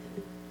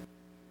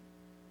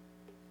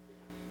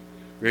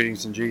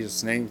Greetings in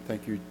Jesus' name.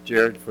 Thank you,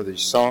 Jared, for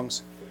these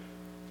songs.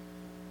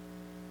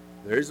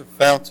 There is a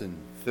fountain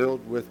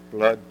filled with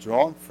blood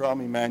drawn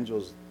from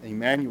Emmanuel's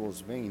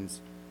veins.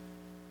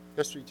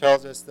 History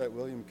tells us that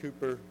William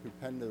Cooper, who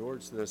penned the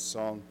words to this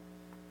song,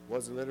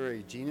 was a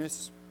literary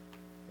genius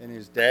in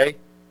his day.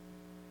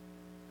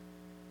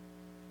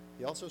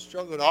 He also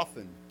struggled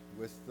often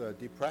with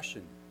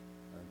depression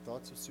and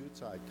thoughts of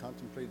suicide,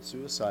 contemplated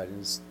suicide. And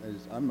as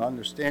I'm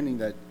understanding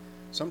that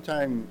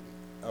sometime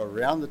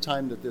around the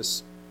time that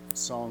this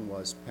song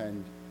was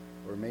penned,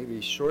 or maybe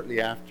shortly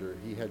after,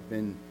 he had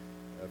been,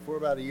 for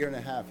about a year and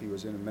a half, he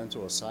was in a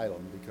mental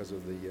asylum because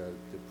of the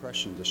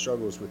depression, the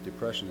struggles with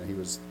depression that he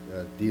was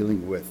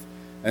dealing with.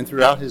 And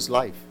throughout his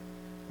life,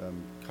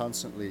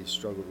 constantly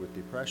struggled with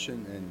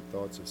depression and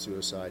thoughts of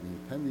suicide. And he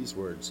penned these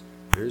words: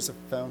 "There is a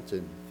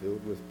fountain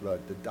filled with blood.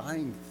 The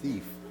dying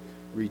thief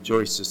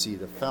rejoiced to see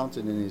the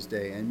fountain in his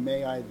day. And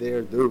may I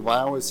there, though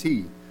vile as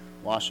he,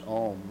 wash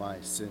all my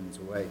sins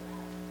away."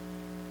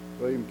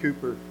 William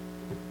Cooper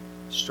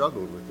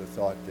struggled with the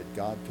thought that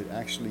God could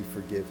actually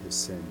forgive his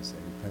sins,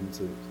 and he penned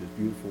the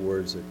beautiful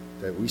words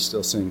that we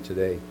still sing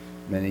today,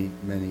 many,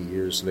 many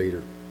years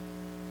later.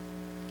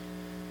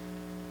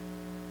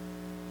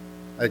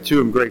 I too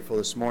am grateful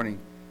this morning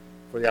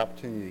for the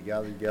opportunity to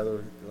gather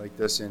together like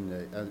this in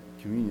the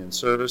communion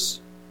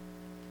service.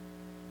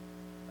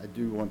 I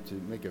do want to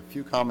make a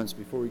few comments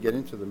before we get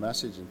into the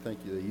message, and thank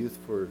you, the youth,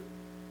 for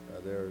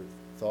their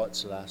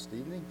thoughts last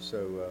evening.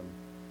 So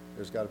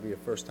there's got to be a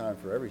first time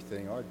for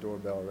everything. Our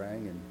doorbell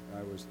rang, and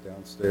I was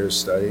downstairs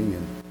studying,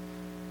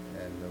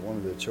 and one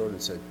of the children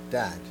said,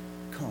 "Dad,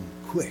 come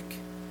quick."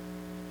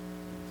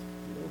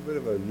 A little bit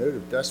of a note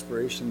of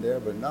desperation there,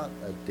 but not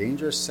a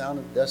dangerous sound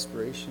of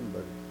desperation,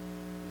 but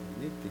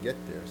I need to get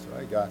there. So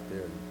I got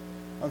there, and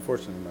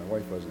unfortunately my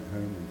wife wasn't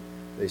home, and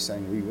they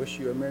sang "We Wish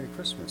You a Merry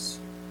Christmas"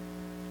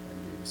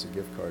 and gave us a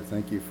gift card.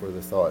 Thank you for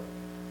the thought.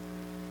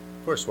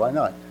 Of course, why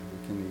not?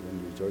 We can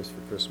even rejoice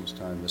for Christmas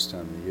time this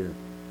time of the year.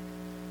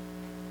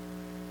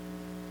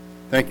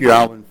 Thank you,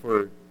 Alvin,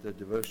 for the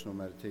devotional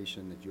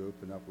meditation that you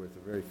open up with.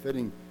 A very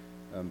fitting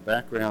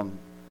background.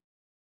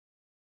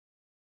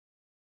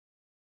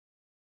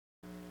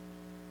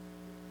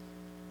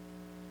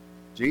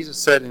 Jesus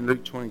said in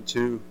Luke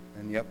 22,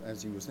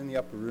 as he was in the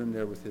upper room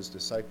there with his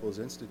disciples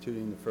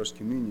instituting the first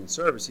communion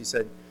service, he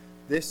said,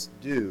 "This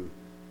do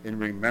in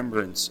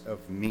remembrance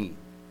of me."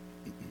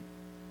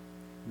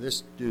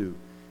 This do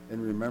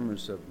in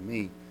remembrance of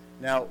me.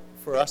 Now,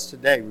 for us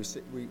today,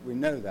 we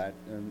know that,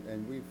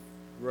 and we've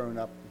grown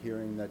up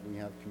hearing that we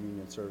have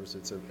communion service.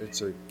 It's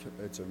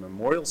a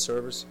memorial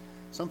service,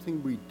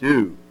 something we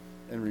do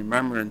in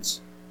remembrance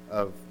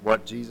of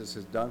what Jesus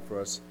has done for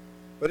us.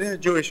 But in a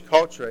Jewish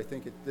culture, I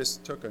think this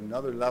took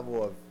another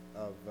level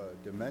of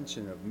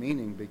dimension of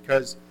meaning,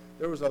 because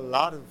there was a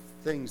lot of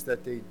things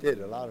that they did,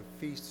 a lot of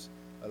feasts,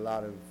 a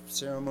lot of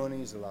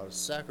ceremonies, a lot of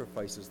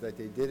sacrifices that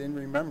they did in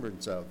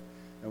remembrance of.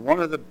 And one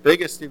of the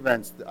biggest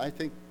events, I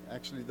think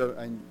actually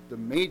the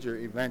major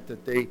event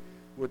that they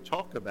would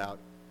talk about,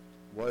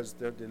 was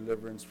their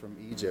deliverance from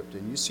Egypt.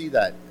 And you see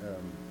that.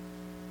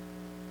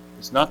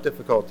 It's not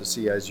difficult to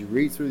see as you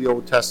read through the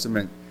Old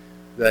Testament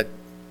that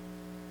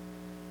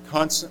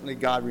constantly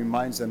God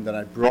reminds them that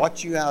I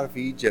brought you out of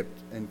Egypt,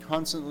 and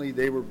constantly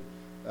they were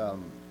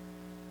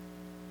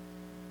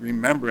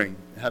remembering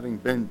having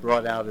been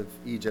brought out of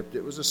Egypt.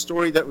 It was a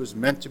story that was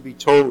meant to be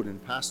told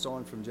and passed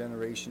on from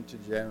generation to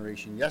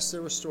generation. Yes,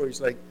 there were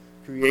stories like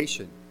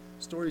creation,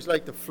 stories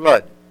like the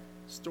flood,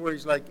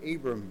 stories like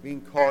Abram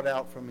being called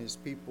out from his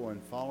people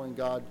and following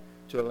God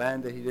to a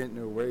land that he didn't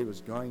know where he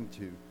was going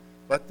to.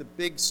 But the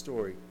big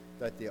story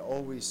that they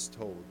always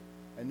told,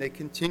 and they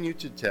continue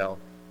to tell,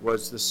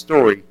 was the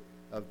story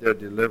of their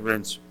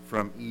deliverance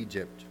from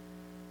Egypt.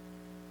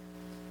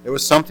 It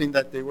was something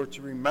that they were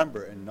to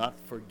remember and not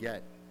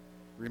forget.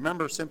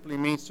 Remember simply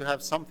means to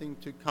have something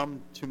to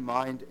come to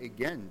mind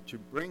again, to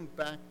bring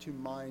back to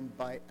mind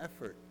by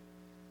effort.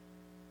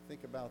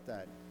 Think about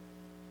that.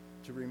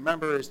 To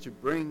remember is to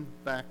bring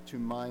back to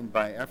mind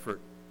by effort.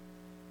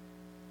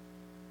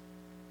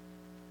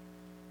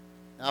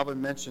 Alvin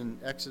mentioned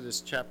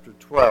Exodus chapter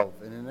 12,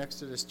 and in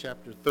Exodus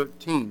chapter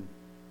 13,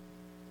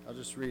 I'll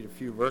just read a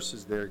few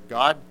verses there.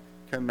 God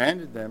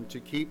commanded them to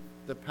keep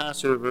the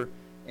Passover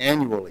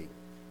annually.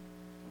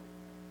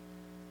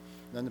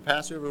 Then the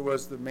Passover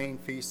was the main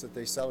feast that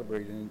they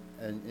celebrated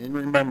in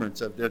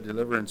remembrance of their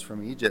deliverance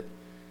from Egypt.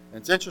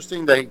 And it's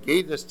interesting that he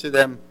gave this to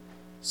them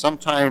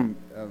sometime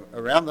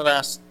around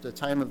the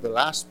time of the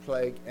last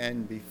plague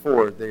and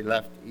before they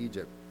left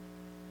Egypt.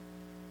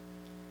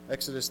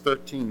 Exodus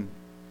 13,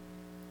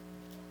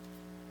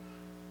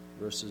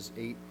 verses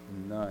 8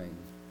 and 9.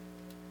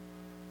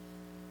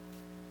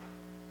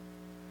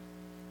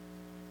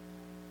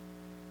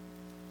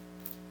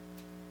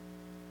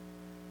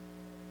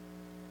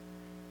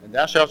 "And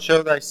thou shalt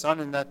show thy son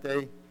in that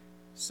day,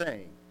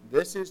 saying,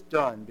 This is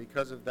done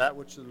because of that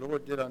which the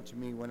Lord did unto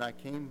me when I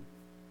came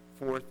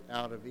forth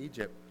out of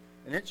Egypt.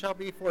 And it shall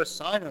be for a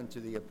sign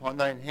unto thee upon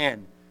thine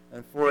hand,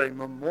 and for a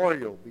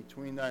memorial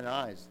between thine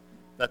eyes,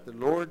 that the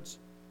Lord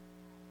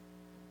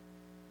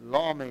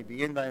law may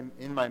be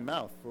in my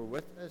mouth, for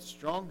with a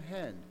strong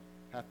hand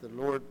hath the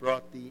Lord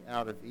brought thee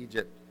out of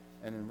Egypt.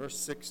 And in verse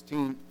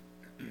 16,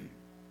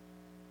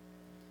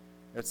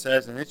 it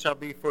says, And it shall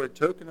be for a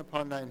token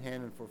upon thine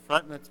hand, and for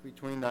frontlets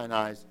between thine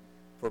eyes,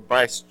 for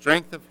by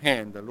strength of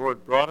hand the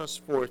Lord brought us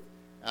forth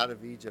out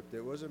of Egypt.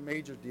 It was a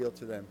major deal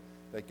to them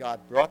that God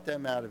brought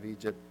them out of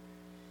Egypt,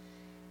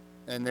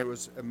 and there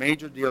was a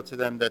major deal to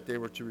them that they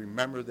were to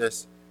remember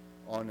this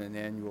on an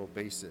annual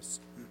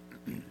basis.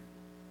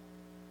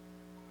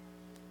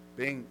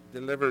 Being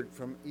delivered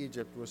from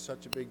Egypt was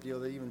such a big deal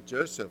that even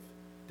Joseph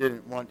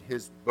didn't want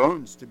his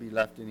bones to be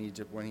left in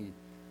Egypt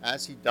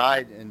as he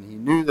died, and he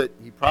knew that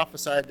he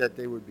prophesied that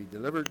they would be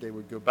delivered, they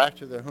would go back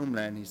to their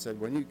homeland. He said,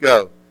 when you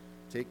go,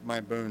 take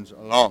my bones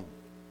along.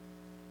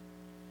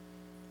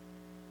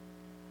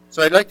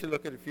 So I'd like to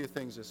look at a few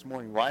things this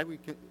morning. Why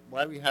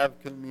we have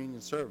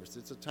communion service.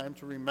 It's a time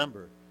to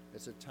remember.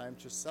 It's a time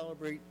to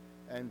celebrate,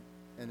 and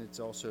it's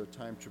also a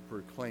time to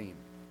proclaim.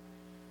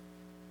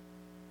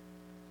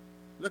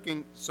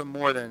 Looking some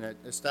more than at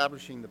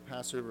establishing the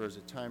Passover as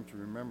a time to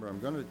remember, I'm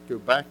going to go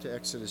back to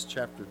Exodus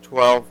chapter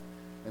 12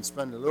 and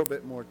spend a little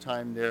bit more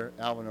time there.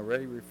 Alvin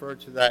already referred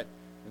to that,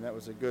 and that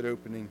was a good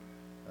opening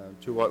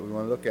to what we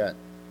want to look at.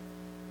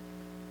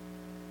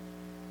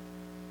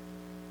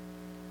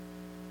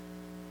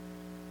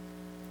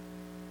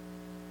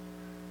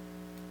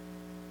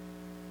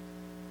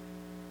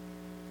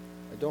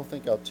 I don't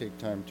think I'll take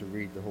time to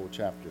read the whole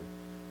chapter.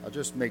 I'll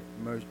just make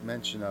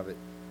mention of it,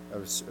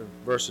 of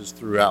verses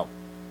throughout.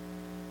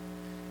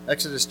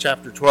 Exodus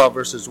chapter 12,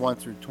 verses 1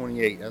 through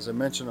 28, as I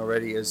mentioned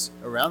already, is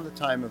around the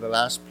time of the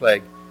last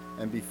plague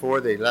and before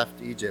they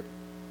left Egypt.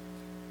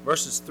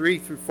 Verses 3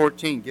 through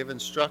 14 give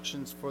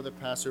instructions for the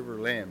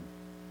Passover lamb.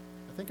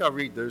 I think I'll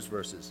read those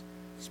verses.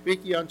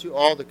 Speak ye unto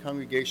all the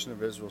congregation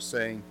of Israel,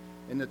 saying,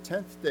 In the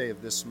 10th day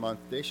of this month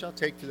they shall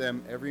take to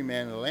them every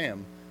man a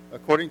lamb,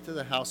 according to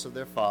the house of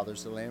their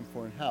fathers, the lamb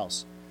for an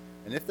house.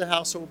 And if the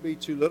house will be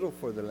too little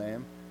for the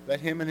lamb,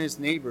 let him and his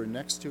neighbor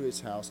next to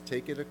his house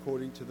take it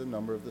according to the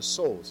number of the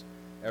souls.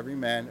 Every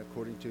man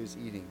according to his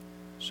eating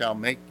shall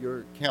make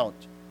your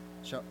count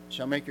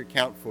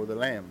for the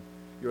lamb.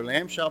 Your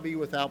lamb shall be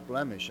without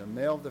blemish, a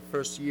male of the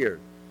first year.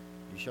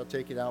 You shall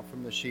take it out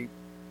from the sheep,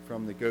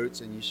 from the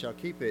goats, and ye shall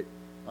keep it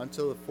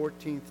until the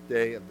 14th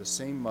day of the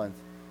same month.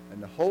 And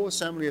the whole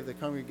assembly of the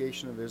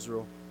congregation of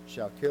Israel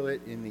shall kill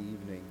it in the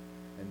evening.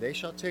 And they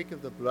shall take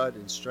of the blood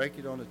and strike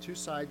it on the two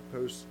side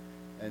posts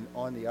and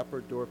on the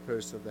upper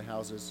doorposts of the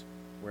houses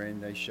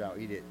wherein they shall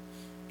eat it.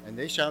 And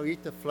they shall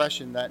eat the flesh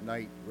in that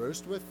night,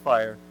 roast with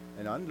fire,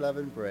 and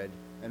unleavened bread,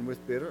 and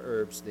with bitter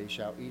herbs they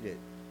shall eat it.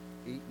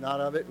 Eat not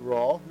of it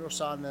raw, nor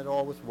sodden at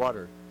all with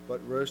water,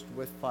 but roast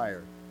with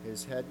fire,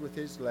 his head with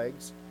his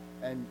legs,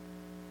 and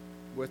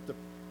with the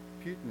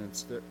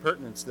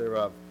pertinence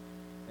thereof.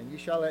 And ye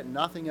shall let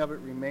nothing of it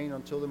remain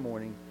until the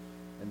morning,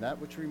 and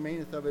that which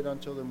remaineth of it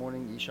until the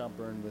morning ye shall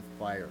burn with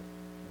fire.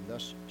 And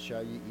thus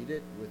shall ye eat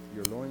it, with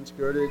your loins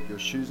girded, your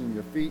shoes in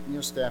your feet, and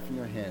your staff in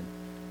your hand.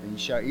 And ye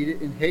shall eat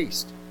it in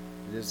haste.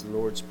 It is the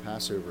Lord's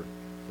Passover.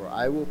 For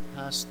I will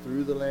pass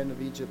through the land of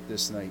Egypt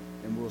this night,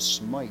 and will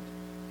smite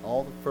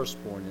all the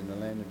firstborn in the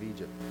land of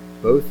Egypt,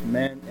 both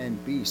man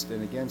and beast,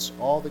 and against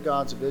all the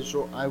gods of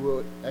Israel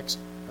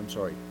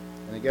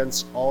and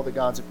against all the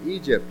gods of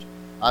Egypt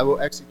I will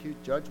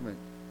execute judgment.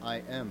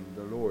 I am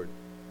the Lord.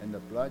 And the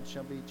blood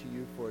shall be to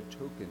you for a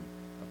token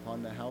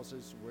upon the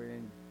houses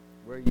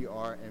where ye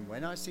are, and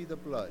when I see the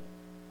blood,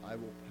 I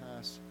will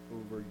pass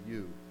over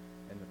you,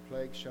 and the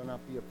plague shall not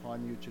be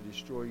upon you to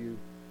destroy you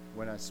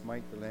when I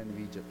smite the land of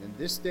Egypt. And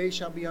this day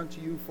shall be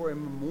unto you for a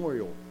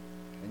memorial,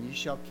 and ye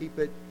shall keep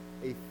it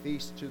a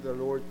feast to the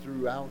Lord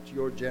throughout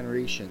your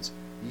generations.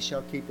 Ye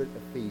shall keep it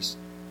a feast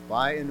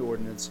by an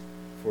ordinance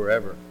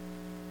forever.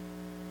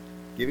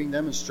 Giving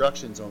them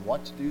instructions on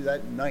what to do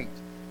that night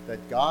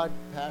that God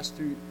passed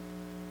through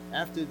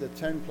after the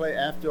 10 plagues,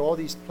 after all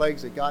these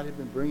plagues that God had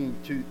been bringing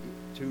to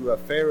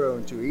Pharaoh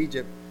and to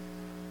Egypt,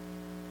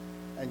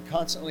 and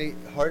constantly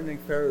hardening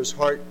Pharaoh's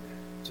heart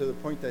to the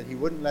point that he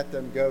wouldn't let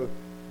them go.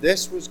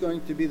 This was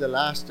going to be the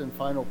last and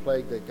final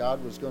plague that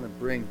God was going to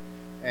bring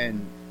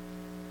and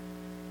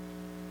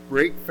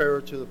break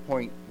Pharaoh to the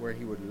point where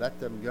he would let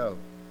them go.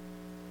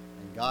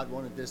 And God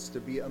wanted this to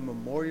be a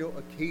memorial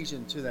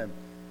occasion to them.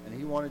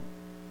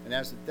 And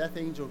as the death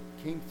angel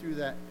came through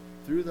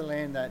the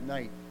land that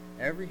night,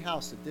 every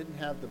house that didn't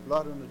have the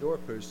blood on the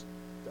doorpost,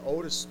 the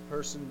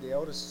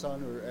eldest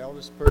son or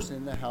eldest person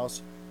in the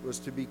house was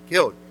to be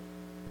killed.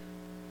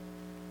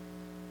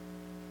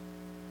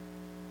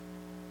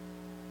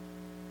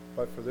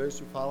 But for those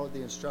who followed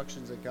the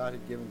instructions that God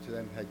had given to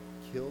them, had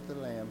killed the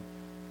lamb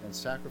and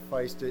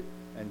sacrificed it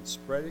and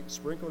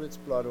sprinkled its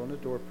blood on the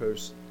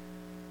doorpost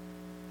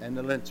and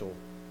the lintel,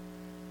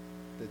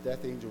 the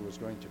death angel was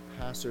going to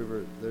pass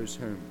over those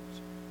homes.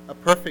 A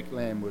perfect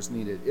lamb was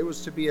needed. It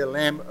was to be a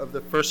lamb of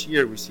the first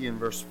year, we see in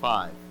verse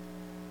 5.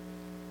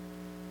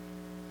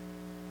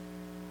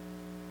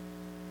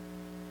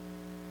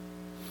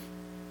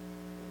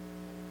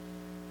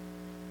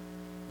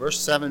 Verse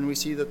 7, we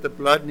see that the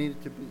blood needed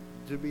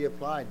to to be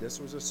applied. This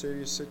was a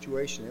serious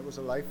situation. It was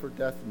a life or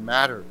death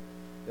matter.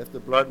 If the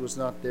blood was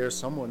not there,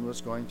 someone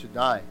was going to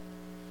die.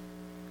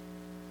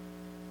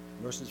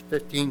 Verses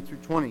 15 through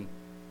 20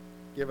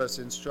 give us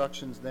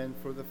instructions then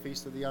for the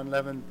Feast of the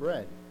Unleavened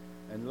Bread.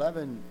 And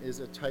leaven is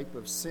a type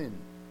of sin.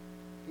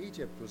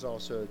 Egypt was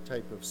also a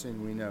type of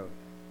sin, we know.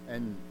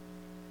 And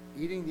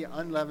eating the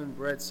unleavened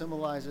bread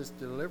symbolizes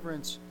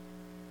deliverance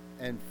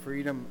and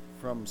freedom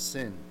from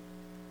sin.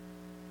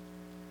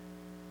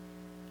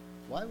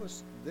 Why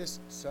was this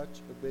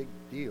such a big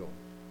deal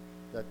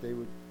that they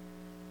would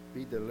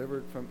be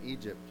delivered from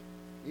Egypt?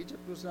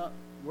 Egypt was not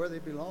where they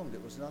belonged.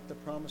 It was not the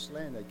promised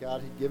land that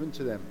God had given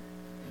to them.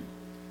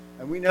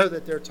 And we know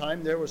that their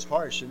time there was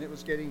harsh, and it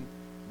was getting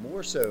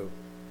more so.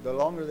 The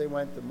longer they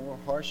went, the more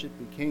harsh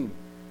it became.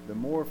 The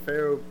more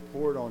Pharaoh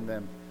poured on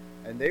them.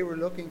 And they were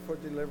looking for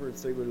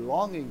deliverance. They were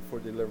longing for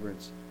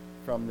deliverance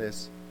from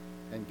this.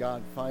 And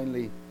God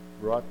finally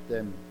brought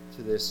them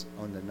to this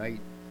on the night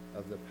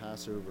of the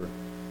Passover.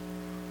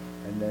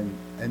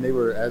 And they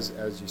were, as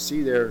you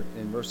see there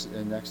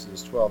in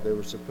Exodus 12, they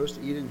were supposed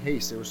to eat in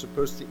haste. They were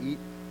supposed to eat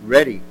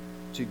ready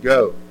to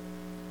go.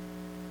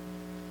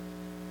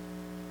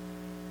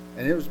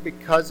 And it was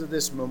because of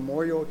this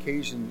memorial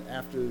occasion,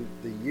 after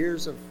the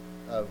years of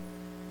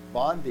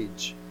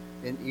bondage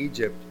in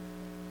Egypt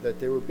that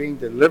they were being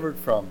delivered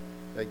from,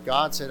 that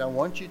God said, I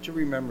want you to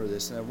remember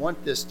this, and I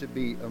want this to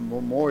be a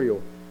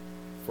memorial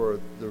for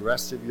the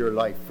rest of your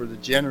life, for the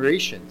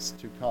generations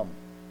to come.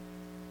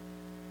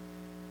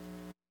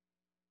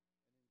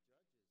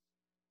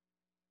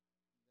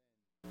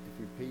 If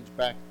we page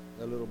back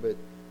a little bit,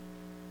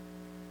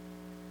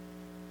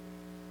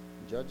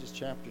 Judges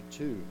chapter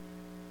 2,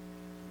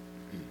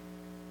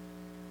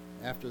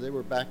 after they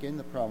were back in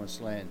the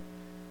promised land,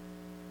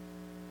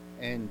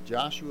 and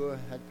Joshua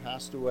had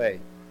passed away,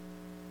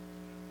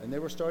 and they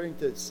were starting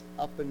to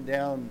up and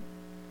down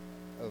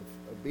of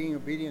being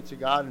obedient to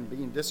God and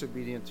being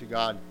disobedient to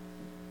God,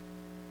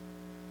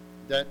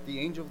 that the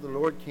angel of the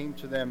Lord came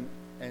to them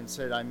and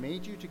said, I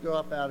made you to go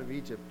up out of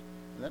Egypt.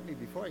 And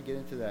before I get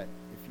into that,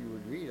 if you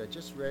would read, I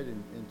just read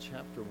in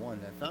chapter 1,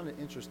 I found it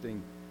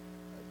interesting,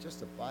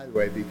 just a by the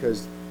way,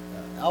 because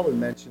Alvin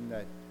mentioned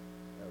that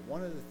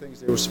one of the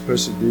things they were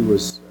supposed to do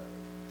was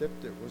dip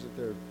their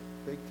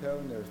big toe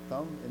and their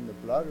thumb in the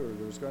blood, or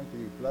there was going to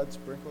be blood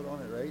sprinkled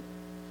on it, right?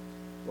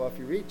 Well, if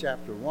you read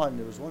chapter 1,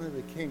 there was one of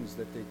the kings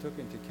that they took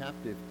into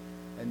captive,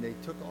 and they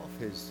took off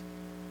his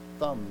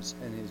thumbs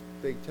and his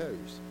big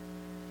toes.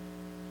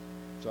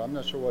 So I'm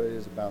not sure what it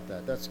is about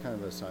that. That's kind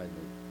of a side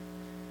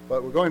note.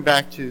 But we're going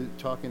back to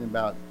talking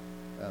about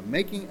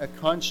making a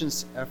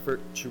conscious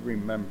effort to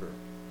remember.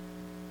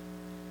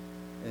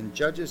 In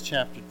Judges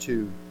chapter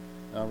 2,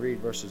 I'll read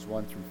verses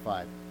 1 through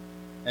 5.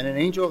 And an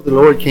angel of the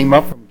Lord came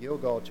up from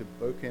Gilgal to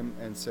Bochim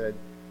and said,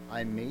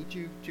 I made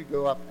you to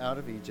go up out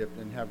of Egypt,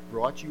 and have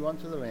brought you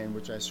unto the land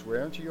which I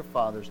swear unto your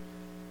fathers.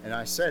 And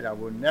I said, I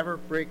will never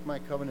break my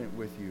covenant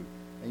with you,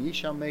 and ye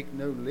shall make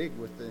no league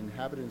with the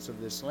inhabitants of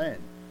this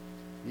land.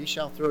 Ye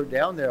shall throw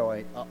down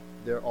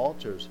their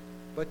altars,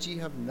 but ye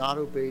have not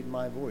obeyed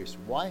my voice.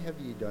 Why have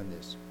ye done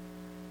this?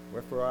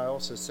 Wherefore I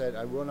also said,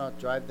 I will not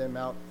drive them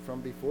out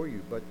from before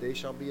you, but they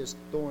shall be as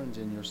thorns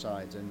in your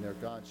sides, and their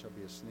God shall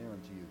be a snare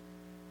unto you.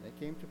 And it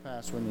came to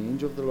pass, when the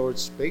angel of the Lord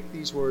spake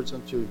these words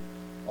unto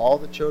all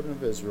the children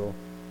of Israel,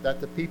 that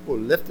the people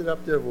lifted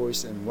up their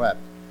voice and wept,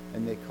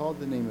 and they called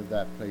the name of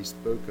that place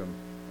Bochim,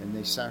 and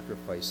they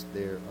sacrificed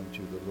there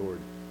unto the Lord.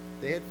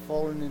 They had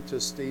fallen into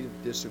a state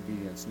of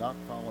disobedience, not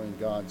following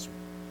God's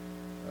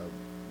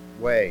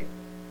way.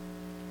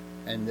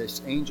 And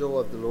this angel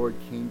of the Lord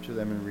came to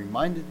them and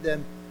reminded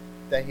them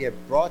that he had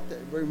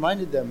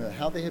reminded them of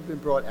how they had been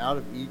brought out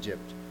of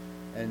Egypt.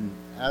 And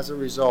as a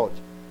result,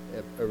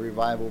 a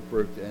revival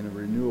broke and a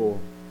renewal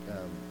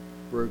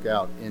broke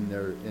out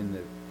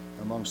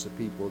amongst the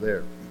people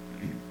there.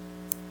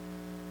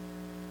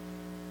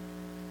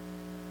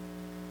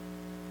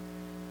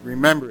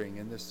 Remembering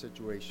in this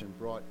situation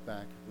brought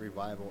back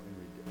revival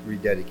and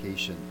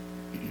rededication.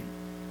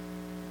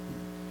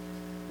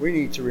 We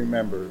need to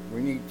remember.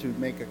 We need to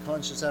make a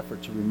conscious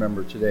effort to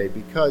remember today,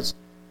 because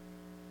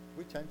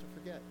we tend to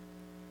forget.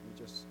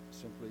 We just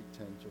simply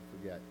tend to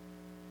forget.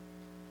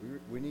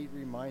 We need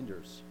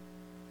reminders.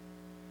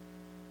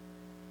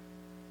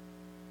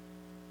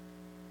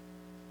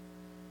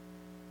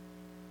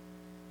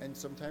 And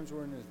sometimes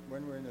when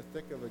we're in the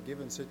thick of a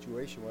given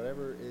situation,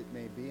 whatever it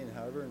may be and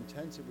however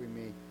intense it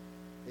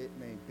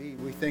may be,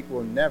 we think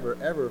we'll never,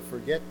 ever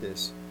forget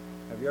this.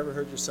 Have you ever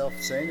heard yourself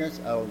saying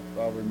this? I'll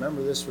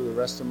remember this for the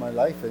rest of my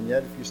life. And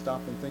yet if you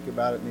stop and think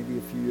about it maybe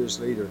a few years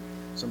later,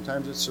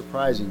 sometimes it's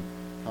surprising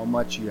how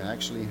much you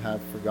actually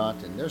have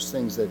forgotten. There's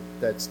things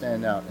that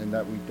stand out and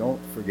that we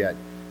don't forget.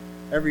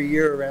 Every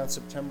year around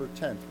September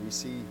 10th, we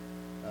see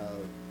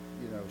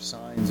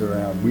signs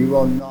around, we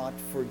will not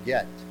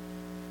forget.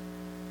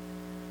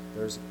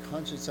 There's a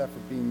conscious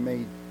effort being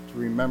made to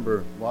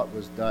remember what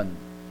was done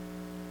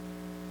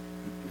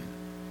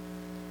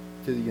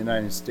to the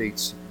United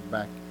States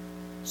back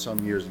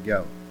some years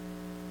ago.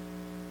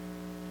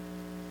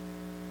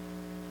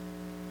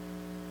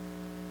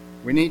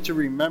 We need to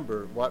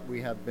remember what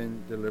we have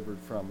been delivered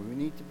from. We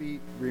need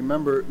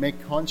to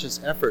make conscious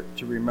effort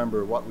to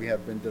remember what we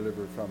have been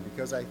delivered from,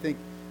 because I think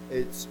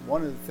it's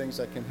one of the things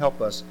that can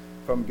help us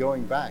from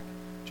going back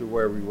to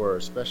where we were,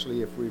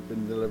 especially if we've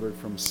been delivered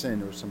from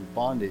sin or some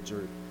bondage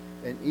or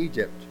in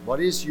Egypt. What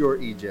is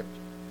your Egypt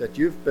that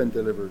you've been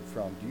delivered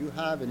from? Do you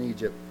have an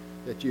Egypt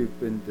that you've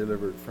been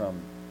delivered from?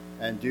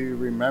 And do you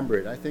remember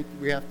it? I think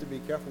we have to be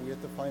careful. We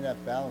have to find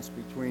that balance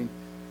between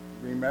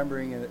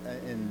remembering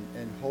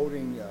and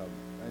holding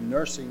and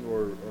nursing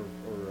or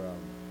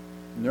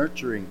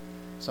nurturing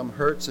some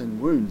hurts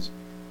and wounds.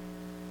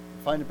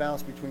 Find a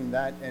balance between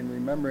that and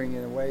remembering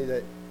in a way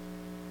that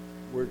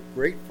we're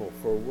grateful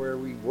for where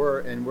we were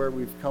and where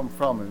we've come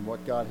from and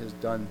what God has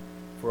done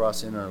for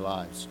us in our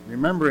lives.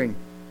 Remembering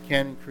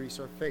can increase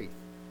our faith.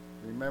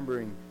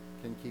 Remembering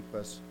can keep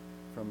us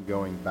from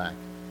going back.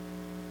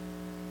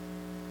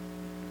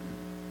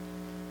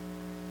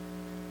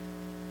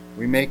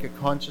 We make a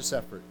conscious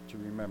effort to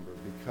remember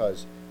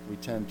because we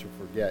tend to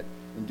forget.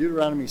 In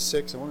Deuteronomy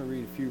 6, I want to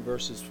read a few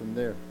verses from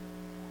there.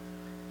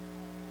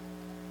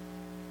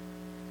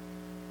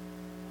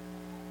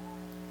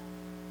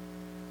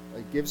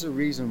 It gives a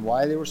reason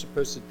why they were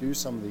supposed to do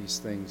some of these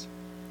things.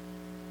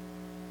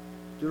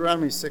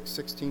 Deuteronomy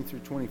 6:16 through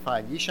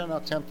 25. Ye shall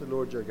not tempt the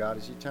Lord your God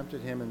as ye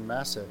tempted him in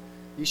Massah.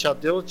 Ye shall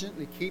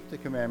diligently keep the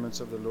commandments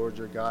of the Lord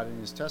your God and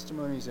his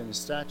testimonies and his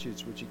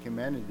statutes which he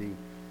commanded thee.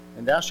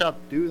 And thou shalt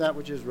do that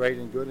which is right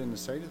and good in the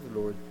sight of the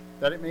Lord,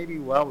 that it may be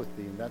well with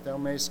thee, and that thou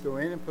mayest go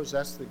in and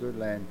possess the good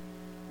land,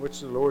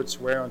 which the Lord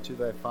sware unto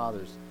thy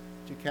fathers,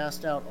 to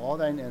cast out all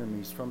thine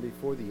enemies from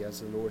before thee,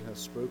 as the Lord hath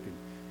spoken.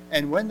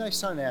 And when thy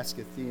son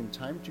asketh thee in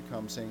time to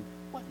come, saying,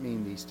 What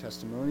mean these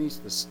testimonies,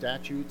 the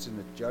statutes, and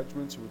the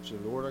judgments which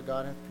the Lord our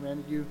God hath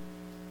commanded you?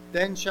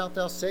 Then shalt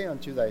thou say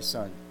unto thy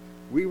son,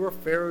 We were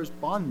Pharaoh's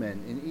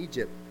bondmen in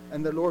Egypt,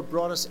 and the Lord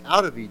brought us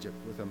out of Egypt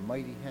with a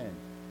mighty hand.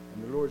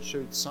 And the Lord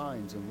showed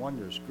signs and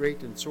wonders,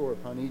 great and sore,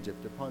 upon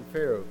Egypt, upon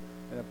Pharaoh,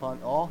 and upon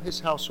all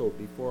his household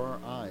before our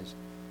eyes.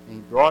 And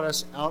he brought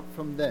us out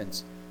from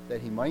thence,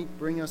 that he might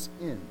bring us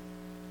in,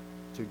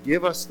 to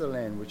give us the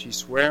land which he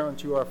sware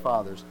unto our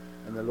fathers.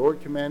 And the Lord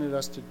commanded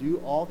us to do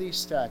all these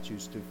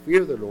statutes, to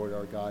fear the Lord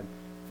our God,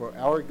 for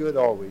our good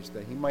always,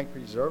 that he might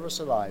preserve us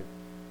alive,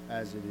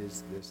 as it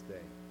is this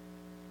day.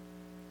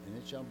 And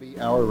it shall be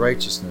our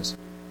righteousness,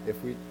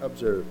 if we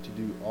observe to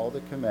do all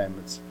the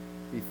commandments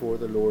before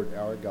the Lord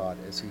our God,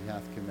 as he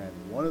hath commanded.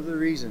 One of the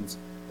reasons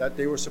that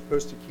they were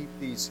supposed to keep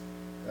these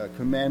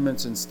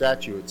commandments and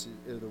statutes,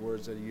 are the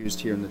words that are used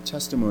here in the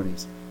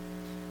testimonies,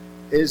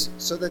 is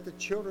so that the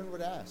children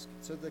would ask,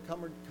 so the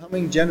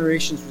coming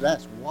generations would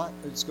ask, what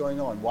is going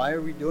on? Why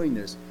are we doing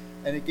this?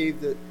 And it gave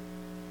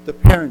the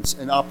parents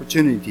an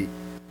opportunity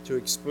to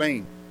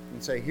explain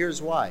and say,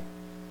 here's why.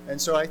 And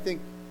so I think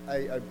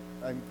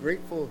I'm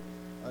grateful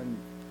on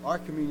our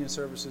communion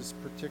services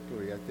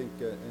particularly. I think,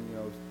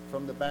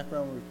 from the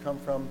background we've come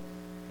from,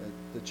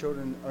 the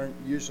children aren't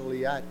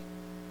usually at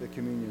the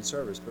communion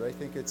service, but I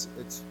think it's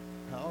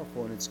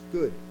powerful and it's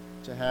good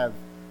to have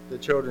the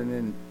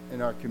children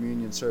in our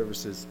communion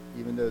services,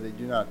 even though they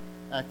do not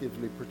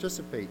actively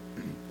participate.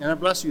 And I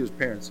bless you as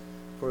parents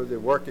for the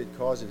work it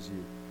causes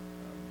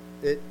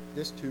you.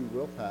 This too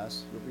will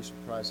pass. You'll be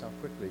surprised how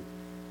quickly.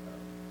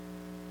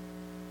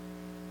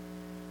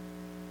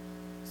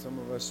 Some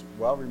of us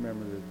well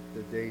remember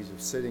the days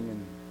of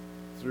sitting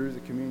through the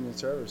communion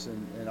service,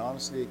 and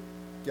honestly, it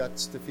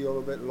gets to feel a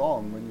little bit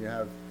long when you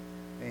have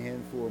a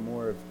handful or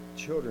more of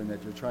children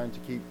that you're trying to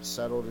keep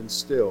settled and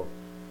still.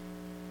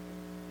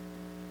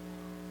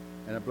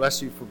 And I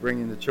bless you for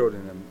bringing the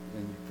children.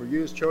 And for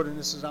you as children,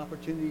 this is an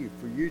opportunity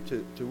for you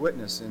to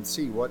witness and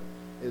see what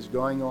is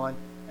going on,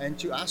 and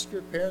to ask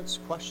your parents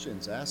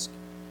questions, ask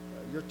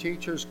your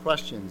teachers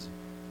questions,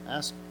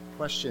 ask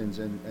questions,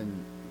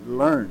 and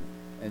learn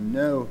and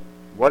know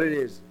what it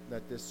is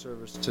that this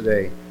service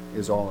today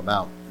is all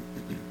about.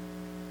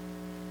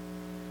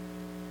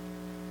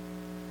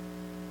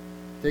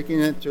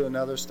 Taking it to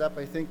another step,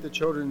 I think the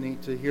children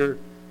need to hear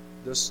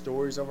the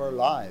stories of our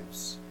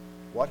lives.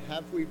 What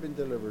have we been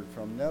delivered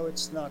from? No,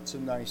 it's not so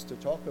nice to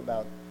talk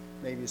about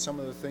maybe some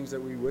of the things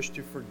that we wish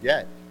to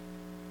forget.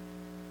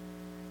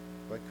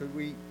 But could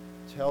we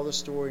tell the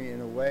story in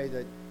a way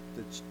that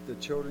the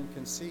children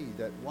can see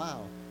that,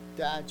 wow,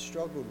 Dad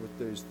struggled with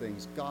those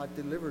things. God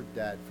delivered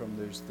Dad from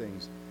those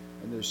things.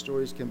 And those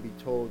stories can be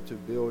told to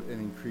build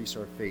and increase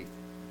our faith.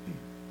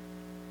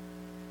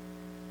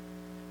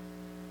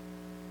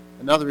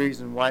 Another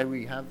reason why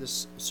we have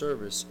this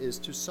service is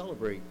to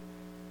celebrate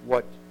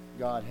what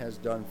God has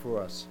done for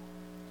us.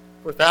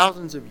 For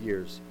thousands of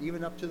years,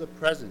 even up to the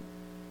present,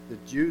 the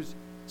Jews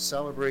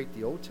celebrate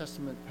the Old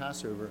Testament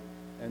Passover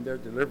and their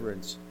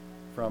deliverance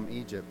from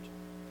Egypt.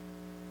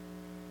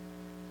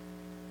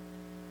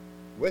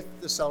 With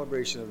the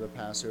celebration of the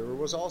Passover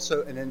was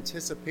also an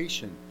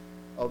anticipation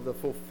of the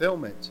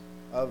fulfillment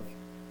of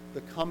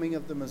the coming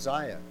of the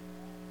Messiah.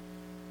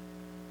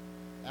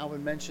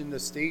 Alvin mentioned the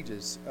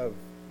stages of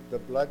the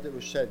blood that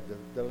was shed,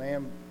 the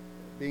lamb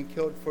being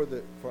killed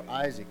for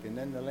Isaac, and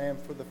then the lamb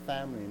for the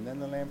family, and then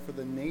the lamb for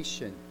the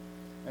nation.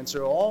 And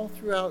so all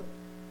throughout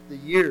the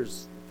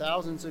years,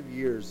 thousands of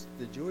years,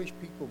 the Jewish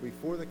people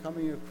before the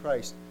coming of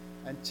Christ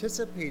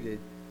anticipated,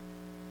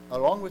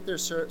 along with their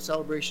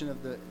celebration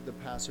of the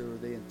Passover,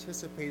 they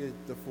anticipated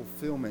the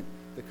fulfillment,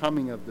 the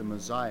coming of the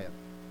Messiah.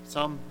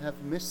 Some have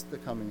missed the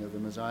coming of the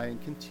Messiah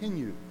and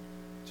continue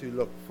to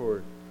look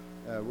for,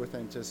 with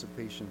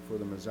anticipation for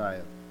the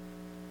Messiah.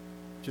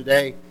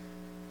 Today,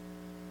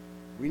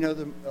 we know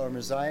our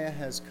Messiah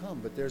has come,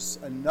 but there's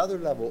another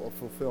level of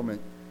fulfillment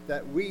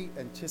that we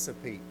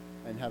anticipate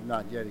and have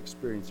not yet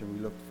experienced, and we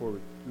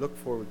look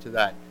forward to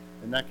that.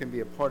 And that can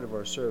be a part of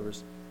our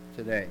service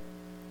today.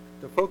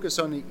 The focus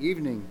on the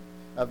evening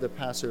of the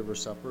Passover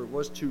supper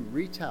was to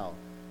retell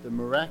the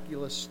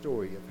miraculous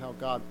story of how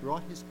God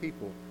brought his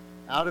people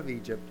out of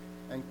Egypt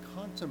and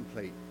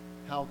contemplate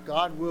how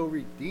God will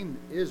redeem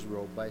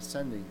Israel by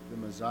sending the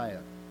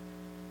Messiah.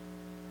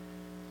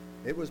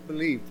 It was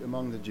believed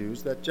among the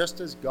Jews that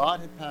just as God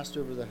had passed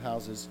over the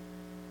houses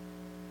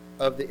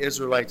of the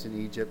Israelites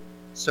in Egypt,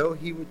 so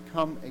he would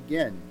come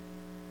again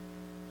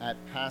at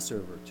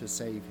Passover to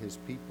save his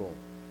people.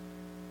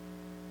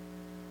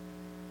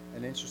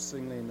 And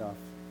interestingly enough,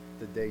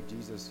 the day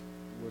Jesus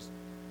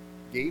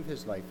gave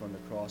his life on the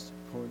cross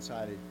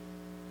coincided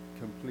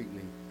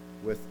completely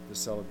with the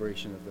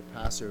celebration of the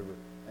Passover.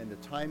 And the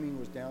timing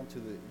was down to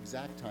the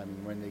exact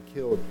timing when they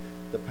killed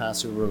the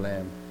Passover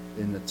lamb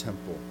in the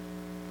temple.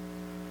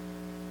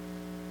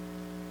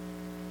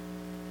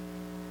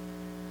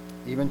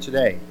 Even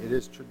today, it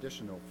is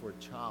traditional for a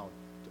child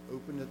to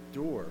open the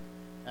door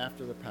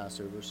after the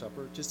Passover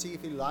supper to see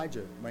if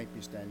Elijah might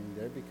be standing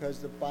there, because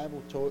the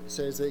Bible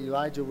says that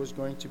Elijah was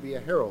going to be a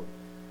herald,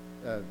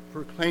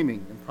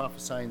 proclaiming and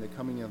prophesying the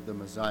coming of the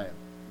Messiah.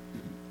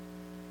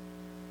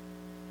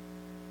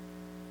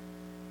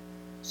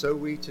 So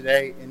we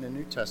today in the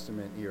New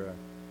Testament era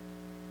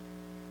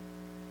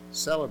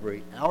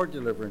celebrate our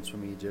deliverance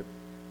from Egypt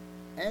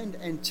and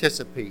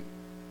anticipate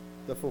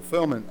the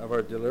fulfillment of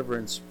our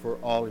deliverance for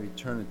all of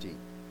eternity.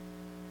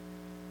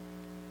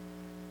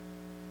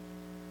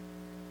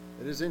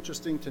 It is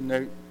interesting to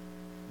note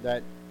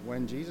that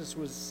when Jesus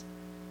was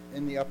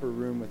in the upper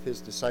room with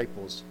his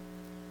disciples,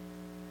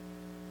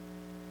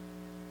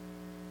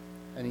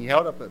 and he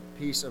held up a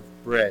piece of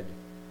bread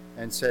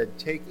and said,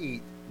 "Take,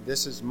 eat,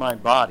 this is my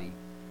body,"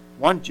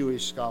 one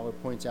Jewish scholar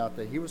points out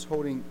that he was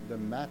holding the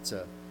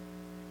matzah,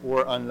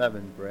 or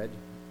unleavened bread,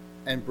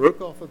 and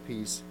broke off a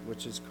piece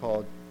which is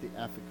called the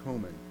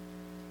afikomen.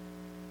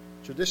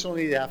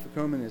 Traditionally, the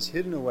afikomen is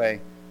hidden away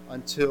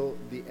until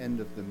the end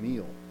of the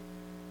meal.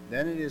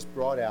 Then it is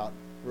brought out,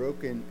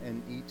 broken,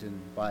 and eaten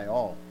by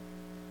all.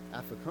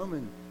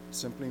 Afikomen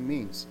simply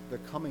means the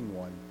coming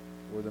one,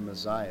 or the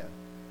Messiah.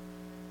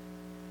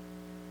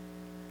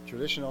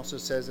 Tradition also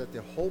says that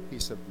the whole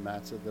piece of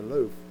matzah, the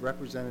loaf,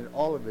 represented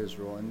all of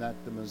Israel, and that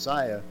the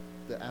Messiah,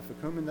 the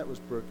afikomen that was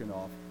broken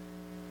off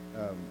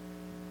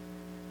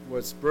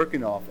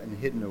and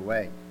hidden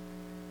away.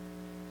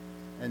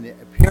 And the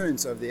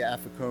appearance of the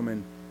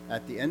afikomen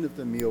at the end of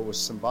the meal was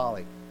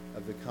symbolic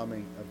of the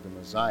coming of the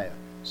Messiah.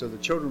 So the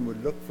children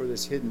would look for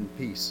this hidden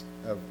piece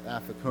of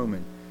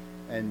afikomen,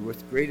 and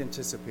with great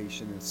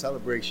anticipation and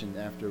celebration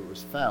after it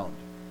was found,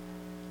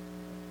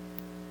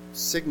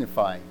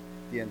 signifying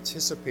the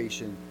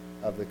anticipation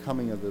of the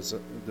coming of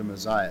the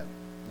Messiah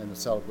and the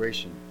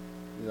celebration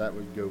that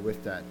would go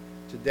with that.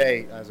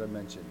 Today, as I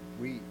mentioned,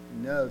 we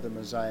know the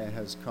Messiah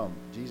has come.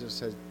 Jesus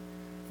has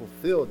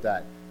fulfilled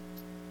that.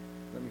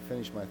 Let me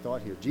finish my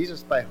thought here.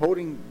 Jesus, by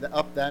holding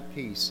up that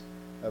piece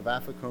of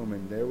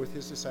afikomen there with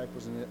his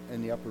disciples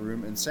in the upper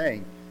room and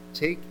saying,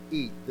 "Take,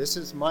 eat, this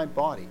is my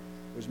body,"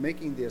 was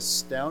making the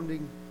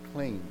astounding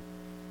claim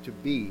to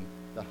be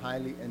the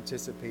highly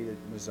anticipated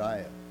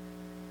Messiah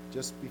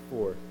just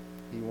before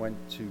he went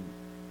to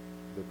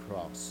the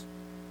cross.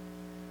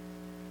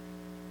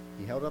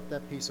 He held up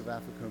that piece of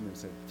afikomen and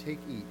said, "Take,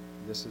 eat,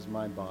 this is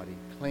my body,"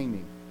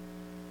 claiming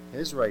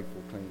his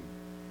rightful claim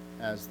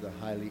as the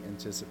highly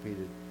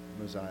anticipated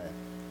Messiah.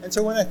 And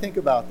so when I think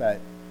about that,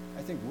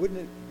 I think, wouldn't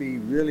it be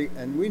really,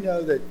 and we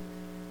know that,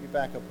 we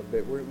back up a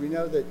bit, we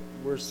know that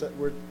we're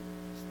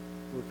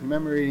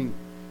commemorating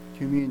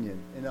communion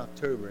in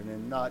October and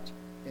then not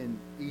in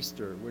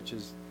Easter, which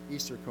is,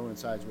 Easter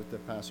coincides with the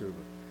Passover.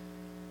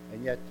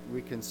 And yet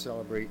we can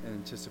celebrate and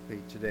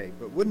anticipate today.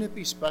 But wouldn't it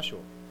be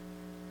special?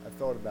 I've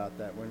thought about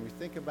that. When we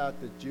think about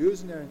the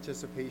Jews and their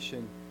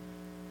anticipation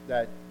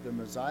that the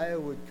Messiah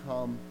would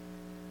come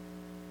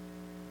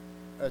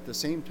at the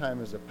same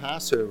time as the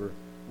Passover,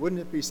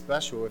 wouldn't it be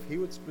special if he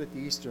would split the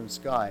eastern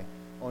sky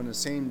on the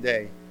same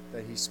day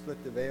that he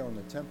split the veil in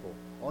the temple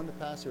on the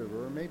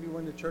Passover, or maybe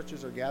when the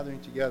churches are gathering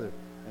together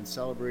and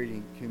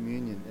celebrating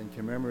communion and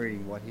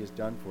commemorating what he has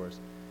done for us?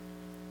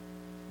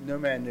 No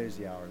man knows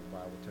the hour, the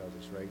Bible tells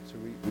us, right? So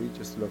we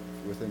just look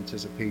with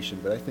anticipation,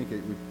 but I think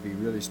it would be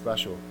really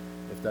special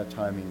if that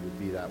timing would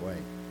be that way.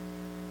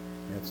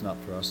 And it's not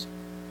for us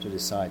to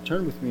decide.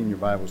 Turn with me in your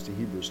Bibles to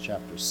Hebrews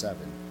chapter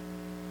 7.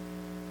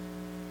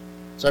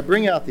 So I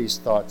bring out these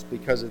thoughts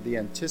because of the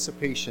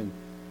anticipation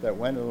that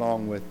went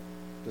along with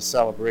the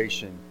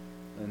celebration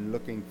and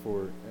looking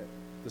for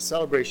the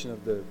celebration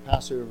of the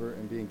Passover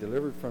and being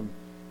delivered from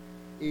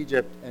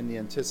Egypt and the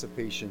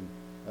anticipation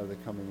of the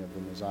coming of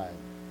the Messiah.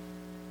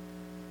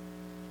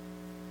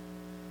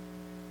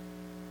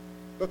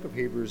 The book of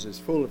Hebrews is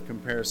full of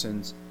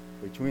comparisons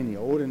between the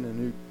Old and the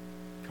New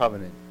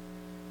Covenant.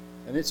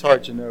 And it's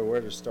hard to know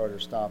where to start or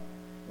stop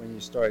when you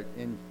start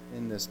in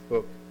this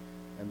book.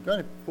 I'm going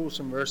to pull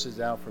some verses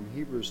out from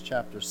Hebrews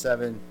chapter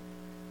 7,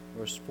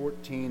 verse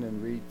 14,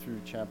 and read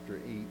through chapter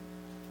 8,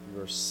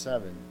 verse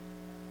 7.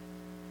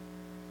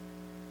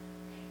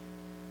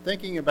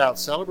 Thinking about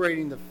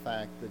celebrating the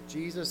fact that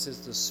Jesus is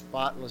the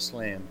spotless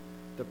Lamb,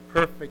 the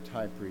perfect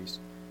high priest,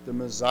 the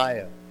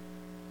Messiah.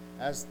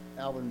 As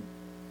Alvin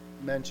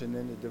mentioned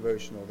in the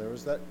devotional, there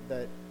was that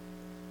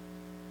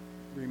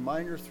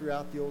reminder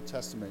throughout the Old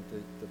Testament,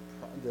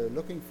 the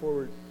looking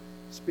forward,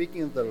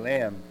 speaking of the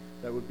Lamb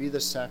that would be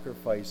the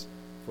sacrifice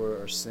for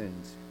our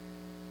sins.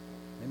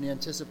 And the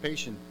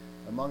anticipation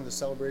among the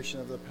celebration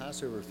of the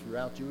Passover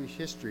throughout Jewish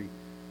history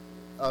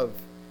of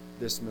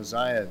this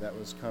Messiah that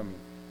was coming.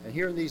 And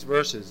here in these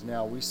verses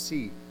now we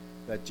see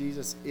that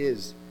Jesus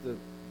is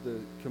the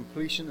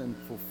completion and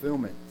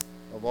fulfillment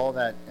of all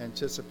that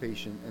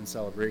anticipation and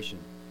celebration.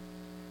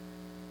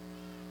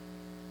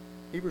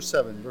 Hebrews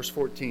 7, verse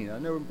 14. I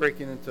know I'm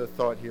breaking into a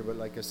thought here, but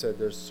like I said,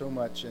 there's so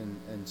much, and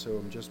so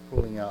I'm just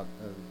pulling out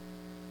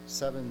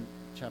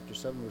chapter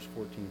 7, verse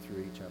 14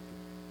 through 8,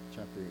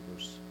 chapter 8,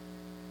 verse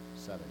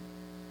 7.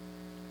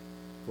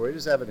 For it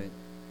is evident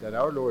that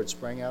our Lord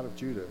sprang out of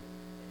Judah,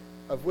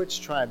 of which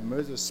tribe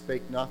Moses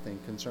spake nothing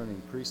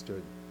concerning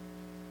priesthood.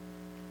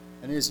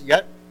 And it is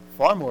yet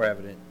far more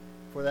evident,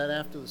 for that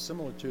after the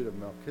similitude of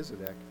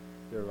Melchizedek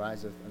there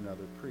ariseth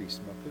another priest.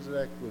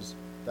 Melchizedek was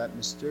that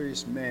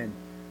mysterious man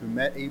who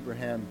met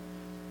Abraham,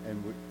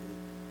 and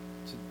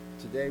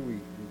today we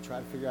try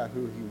to figure out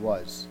who he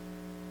was.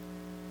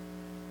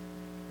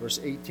 Verse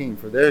 18,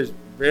 for there is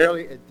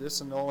verily a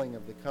disannulling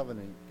of the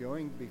covenant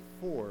going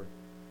before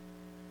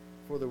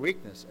for the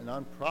weakness and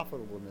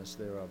unprofitableness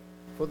thereof.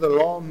 For the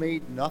law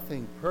made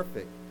nothing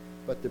perfect,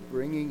 but the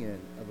bringing in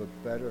of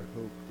a better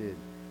hope did,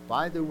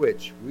 by the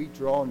which we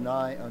draw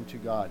nigh unto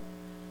God.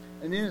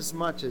 And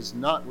inasmuch as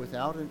not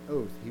without an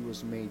oath he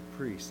was made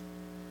priest.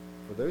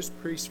 For those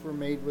priests were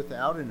made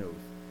without an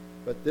oath,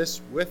 but this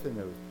with an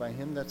oath, by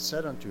him that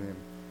said unto him,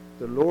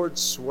 the Lord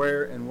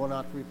sware and will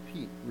not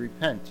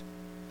repent,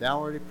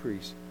 thou art a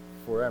priest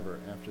forever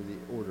after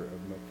the order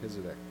of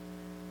Melchizedek.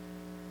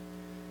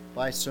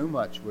 By so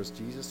much was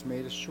Jesus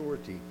made a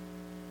surety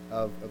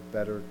of a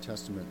better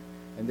testament.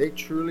 And they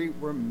truly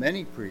were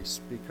many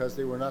priests, because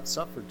they were not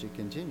suffered to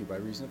continue by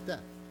reason of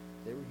death.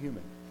 They were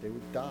human, they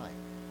would die,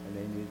 and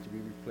they needed to be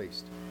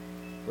replaced.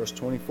 Verse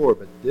 24,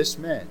 but this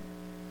man,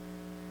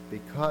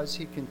 because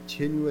he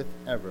continueth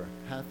ever,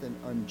 hath an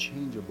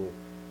unchangeable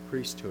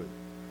priesthood.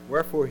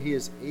 Wherefore he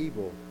is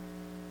able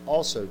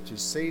also to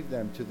save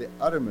them to the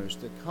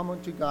uttermost that come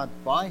unto God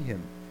by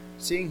him,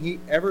 seeing he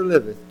ever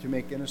liveth to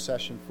make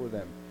intercession for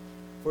them.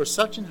 For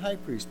such an high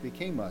priest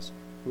became us,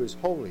 who is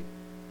holy,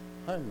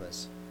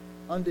 harmless,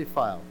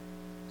 undefiled,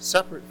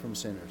 separate from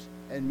sinners,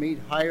 and made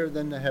higher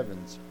than the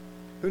heavens,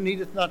 who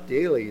needeth not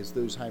daily, as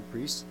those high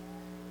priests,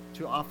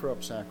 to offer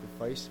up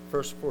sacrifice,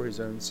 first for his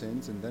own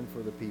sins, and then for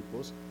the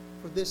people's.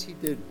 For this he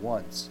did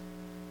once,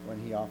 when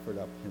he offered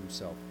up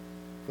himself.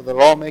 For the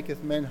law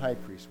maketh men high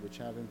priests, which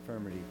have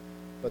infirmity,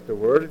 but the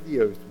word of the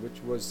oath,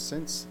 which was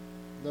since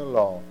the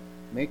law,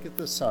 maketh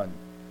the Son,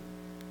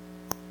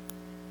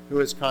 who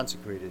is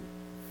consecrated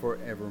for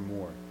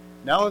evermore.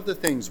 Now of the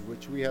things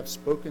which we have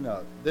spoken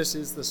of, this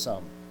is the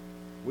sum.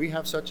 We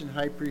have such an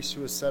high priest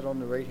who is set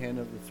on the right hand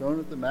of the throne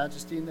of the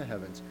majesty in the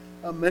heavens,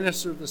 a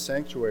minister of the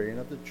sanctuary and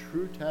of the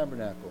true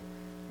tabernacle,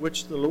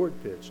 which the Lord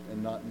pitched,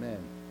 and not man.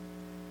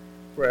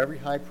 For every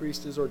high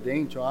priest is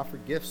ordained to offer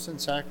gifts and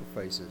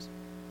sacrifices.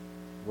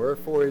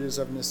 Wherefore it is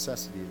of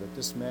necessity that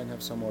this man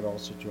have somewhat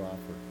also to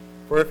offer.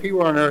 For if he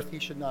were on earth, he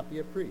should not be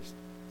a priest,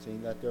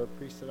 seeing that there are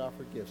priests that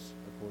offer gifts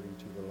according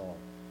to the law,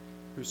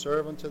 who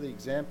serve unto the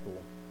example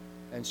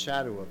and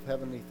shadow of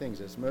heavenly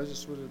things, as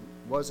Moses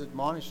was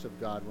admonished of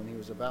God when he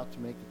was about to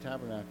make the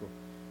tabernacle.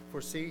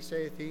 For see,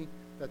 saith he,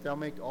 that thou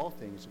make all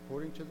things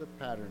according to the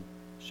pattern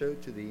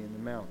showed to thee in the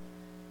mount.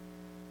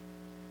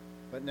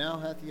 But now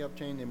hath he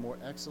obtained a more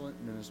excellent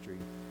ministry,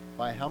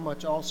 by how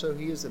much also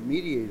he is a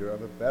mediator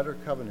of a better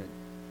covenant,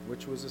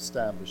 which was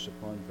established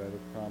upon better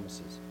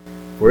promises.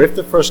 For if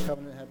the first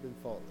covenant had been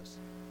faultless,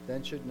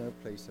 then should no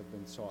place have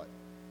been sought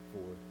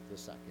for the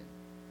second.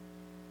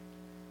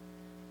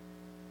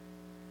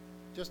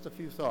 Just a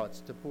few thoughts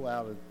to pull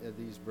out of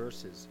these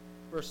verses.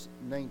 Verse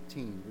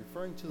 19,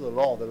 referring to the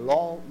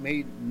law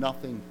made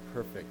nothing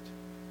perfect.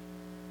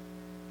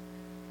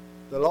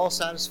 The law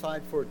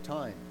satisfied for a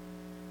time.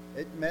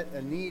 It met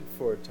a need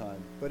for a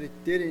time, but it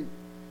didn't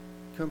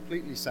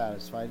completely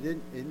satisfy.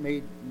 It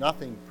made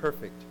nothing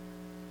perfect.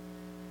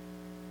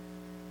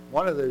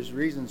 One of those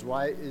reasons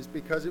why is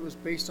because it was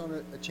based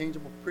on a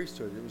changeable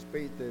priesthood. It was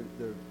based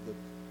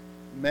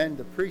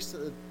the priests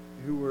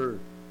who were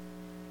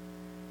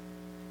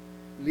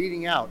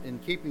leading out in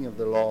keeping of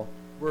the law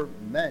were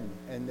men,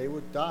 and they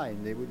would die,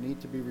 and they would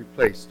need to be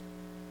replaced.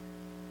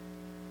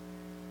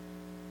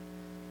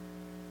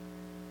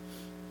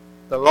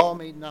 The law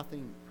made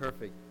nothing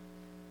perfect.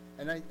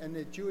 And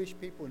the Jewish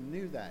people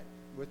knew that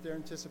with their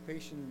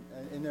anticipation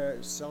in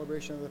their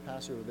celebration of the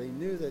Passover. They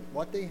knew that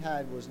what they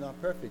had was not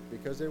perfect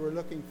because they were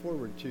looking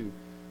forward to,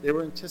 they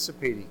were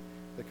anticipating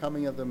the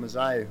coming of the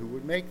Messiah who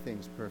would make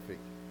things perfect.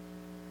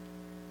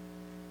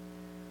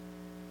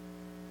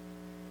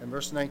 And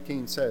verse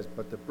 19 says,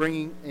 but the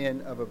bringing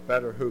in of a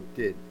better hope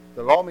did.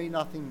 The law made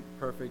nothing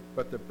perfect,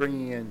 but the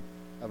bringing in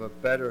of a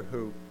better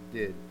hope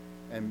did.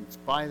 And it's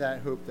by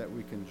that hope that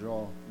we can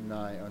draw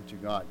nigh unto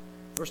God.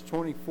 Verse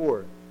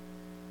 24,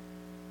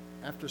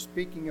 after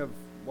speaking of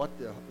what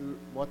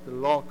the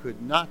law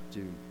could not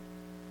do,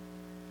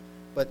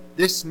 but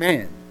this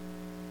man,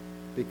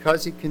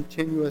 because he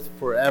continueth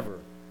forever,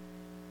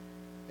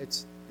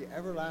 it's the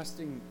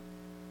everlasting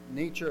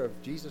nature of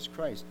Jesus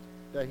Christ,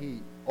 that he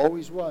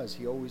always was,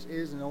 he always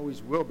is, and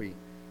always will be,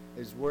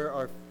 is where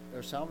our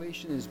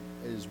salvation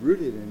is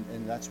rooted in,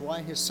 and that's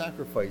why his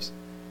sacrifice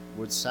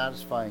was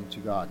satisfying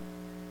to God.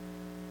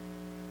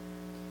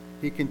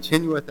 He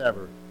continueth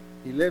ever.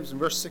 He lives in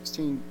verse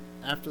 16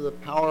 after the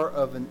power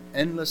of an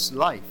endless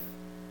life.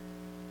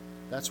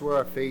 That's where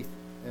our faith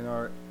and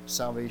our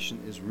salvation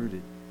is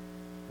rooted.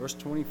 Verse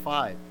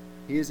 25,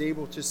 he is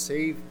able to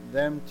save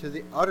them to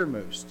the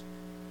uttermost,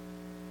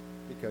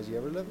 because he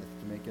ever liveth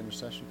to make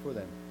intercession for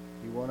them.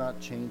 He will not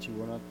change, he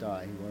will not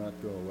die, he will not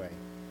go away.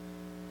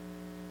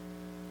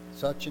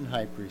 Such an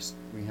high priest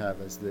we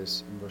have as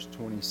this in verse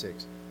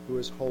 26, who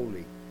is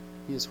holy,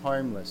 he is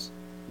harmless,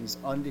 he is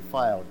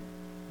undefiled,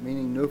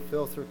 meaning no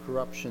filth or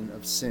corruption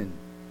of sin,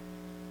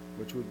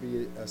 which would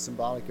be a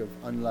symbolic of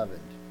unleavened.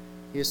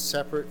 He is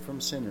separate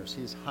from sinners.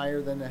 He is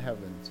higher than the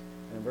heavens.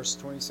 And verse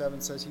 27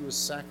 says he was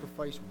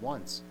sacrificed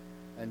once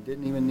and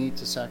didn't even need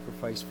to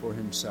sacrifice for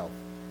himself.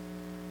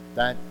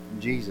 That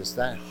Jesus,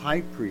 that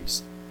high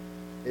priest,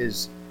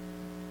 is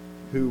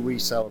who we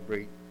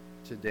celebrate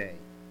today.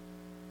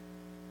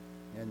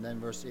 And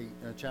then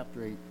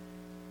chapter 8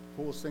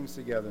 pulls things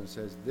together and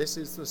says, this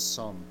is the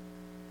sum.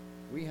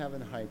 We have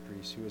a high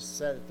priest who is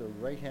set at the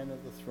right hand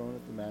of the throne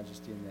of the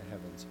majesty in the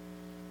heavens.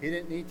 He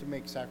didn't need to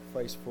make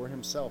sacrifice for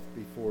himself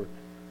before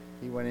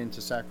he went in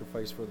to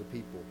sacrifice for the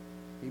people.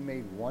 He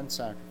made one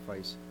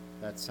sacrifice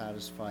that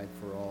satisfied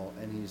for all,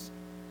 and he's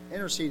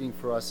interceding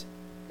for us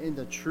in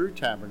the true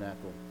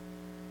tabernacle.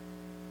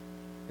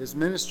 His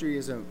ministry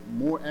is a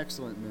more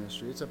excellent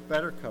ministry. It's a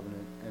better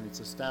covenant, and it's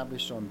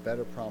established on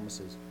better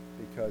promises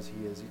because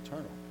he is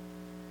eternal.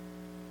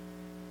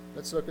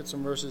 Let's look at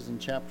some verses in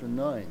chapter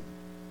 9.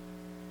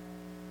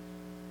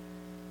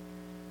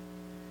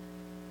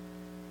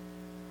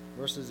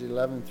 Verses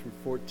 11 through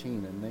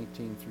 14 and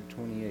 19 through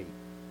 28.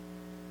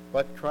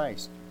 But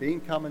Christ,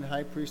 being come an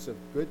high priest of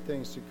good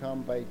things to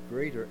come by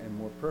greater and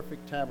more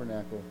perfect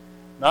tabernacle,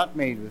 not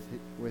made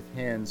with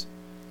hands,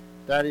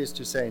 that is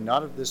to say,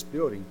 not of this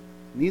building,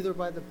 neither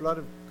by the blood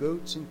of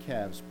goats and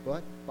calves,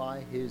 but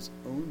by his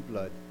own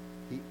blood,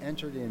 he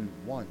entered in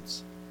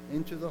once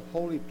into the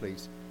holy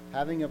place,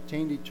 having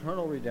obtained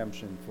eternal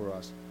redemption for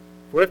us.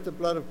 For if the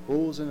blood of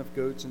bulls and of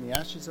goats and the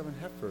ashes of an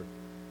heifer,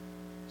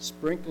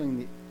 sprinkling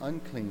the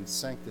unclean,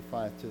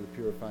 sanctifieth to the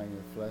purifying of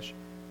the flesh,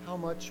 how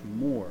much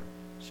more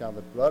shall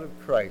the blood of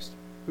Christ,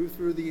 who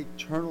through the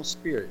eternal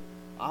Spirit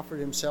offered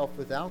himself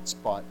without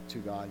spot to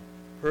God,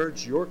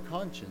 purge your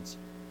conscience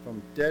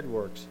from dead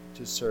works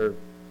to serve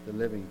the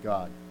living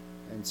God?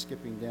 And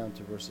skipping down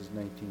to verses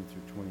 19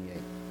 through 28.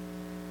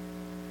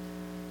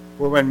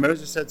 For when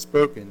Moses had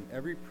spoken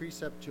every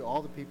precept to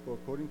all the people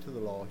according to the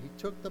law, he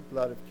took the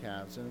blood of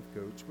calves and of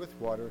goats with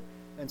water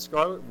and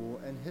scarlet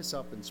wool and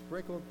hyssop, and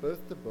sprinkled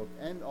both the book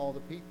and all the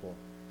people,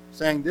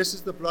 saying, this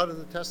is the blood of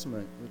the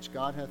testament which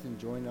God hath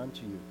enjoined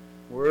unto you.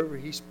 Moreover,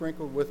 he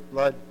sprinkled with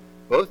blood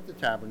both the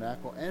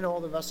tabernacle and all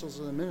the vessels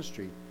of the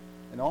ministry.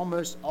 And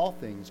almost all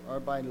things are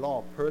by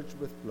law purged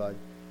with blood,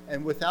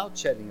 and without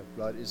shedding of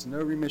blood is no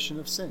remission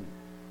of sin.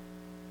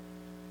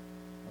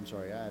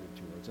 I added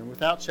 2 words. And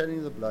without shedding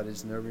of the blood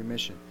is no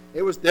remission.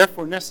 It was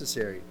therefore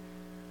necessary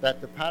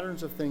that the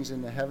patterns of things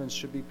in the heavens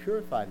should be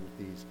purified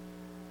with these.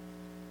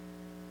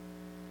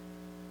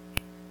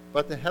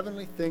 But the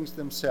heavenly things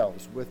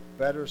themselves with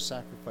better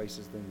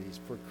sacrifices than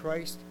these. For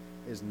Christ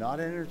is not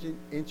entered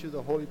into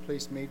the holy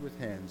place made with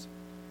hands,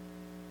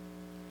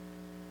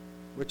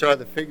 which are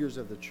the figures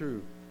of the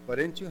true, but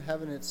into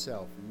heaven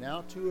itself,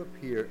 now to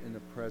appear in the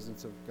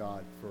presence of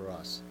God for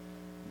us.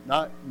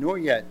 Nor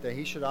yet that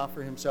he should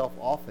offer himself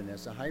often,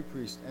 as the high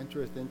priest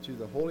entereth into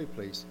the holy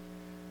place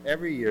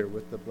every year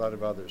with the blood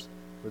of others.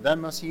 For then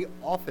must he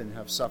often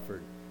have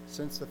suffered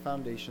since the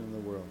foundation of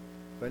the world.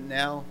 But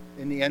now,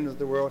 in the end of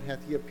the world,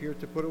 hath he appeared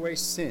to put away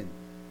sin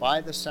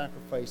by the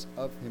sacrifice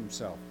of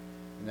himself.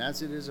 And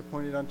as it is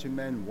appointed unto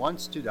men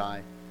once to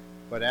die,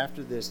 but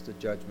after this the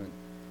judgment,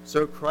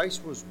 so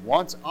Christ was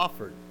once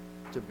offered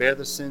to bear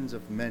the sins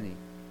of many,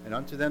 and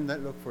unto them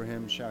that look for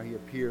him shall he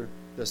appear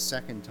the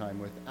second time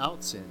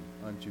without sin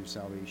unto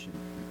salvation.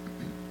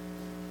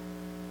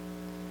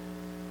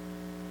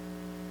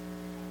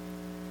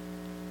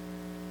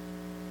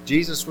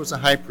 Jesus was a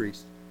high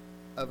priest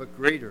of a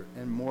greater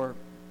and more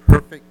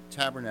perfect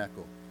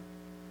tabernacle.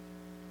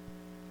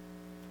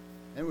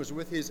 And it was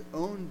with his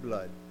own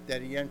blood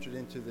that he entered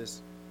into this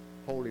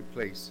holy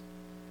place,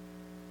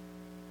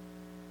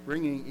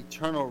 bringing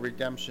eternal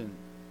redemption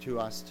to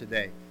us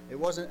today. It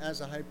wasn't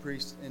as a high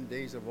priest in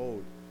days of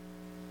old,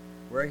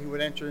 where he would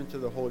enter into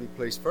the holy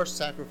place, first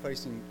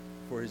sacrificing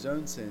for his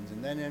own sins,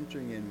 and then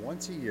entering in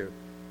once a year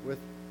with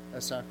a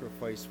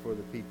sacrifice for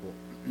the people.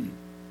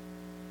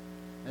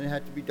 And it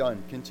had to be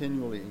done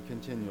continually and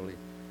continually.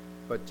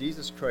 But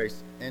Jesus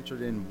Christ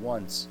entered in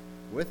once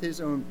with his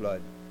own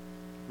blood,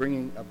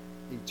 bringing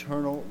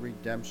eternal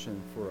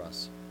redemption for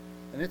us.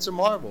 And it's a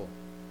marvel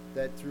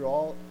that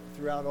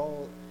throughout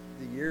all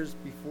the years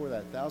before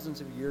that, thousands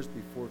of years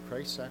before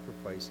Christ's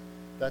sacrifice,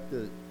 that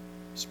the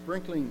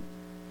sprinkling,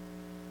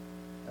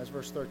 as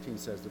verse 13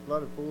 says, the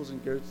blood of bulls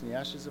and goats and the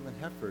ashes of an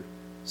heifer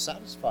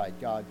satisfied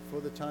God for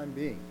the time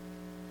being.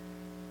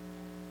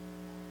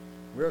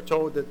 We are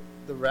told that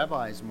the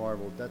rabbis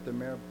marveled that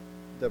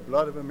the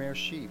blood of a mere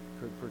sheep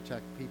could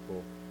protect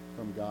people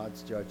from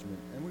God's judgment.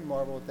 And we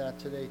marvel at that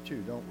today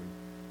too, don't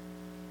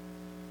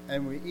we?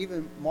 And we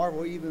even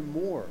marvel even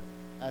more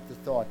at the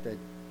thought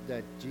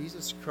that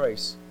Jesus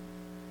Christ's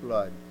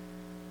blood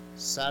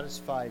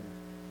satisfied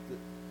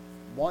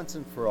once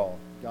and for all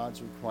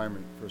God's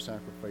requirement for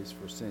sacrifice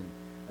for sin.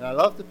 And I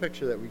love the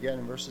picture that we get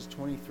in verses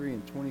 23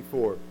 and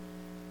 24.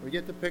 We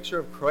get the picture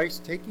of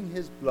Christ taking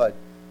his blood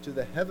to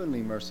the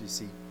heavenly mercy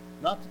seat,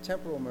 not the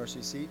temporal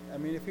mercy seat. I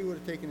mean, if he would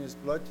have taken his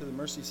blood to the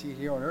mercy seat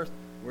here on earth,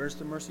 where's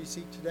the mercy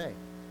seat today?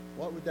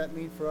 What would that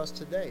mean for us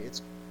today?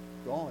 It's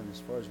gone as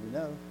far as we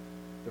know.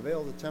 The veil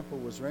of the temple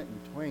was rent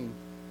in twain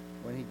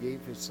when he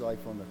gave his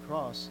life on the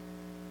cross.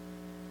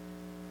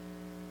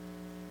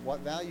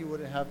 What value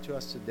would it have to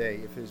us today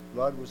if his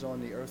blood was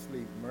on the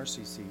earthly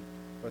mercy seat?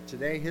 But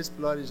today his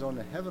blood is on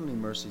the heavenly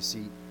mercy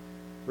seat,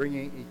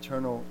 bringing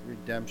eternal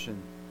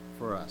redemption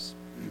for us.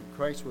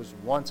 Christ was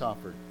once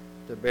offered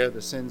to bear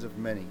the sins of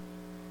many,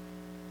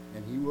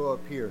 and he will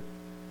appear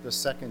the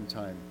second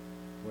time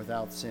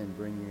without sin,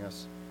 bringing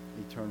us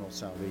eternal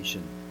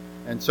salvation.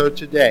 And so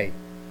today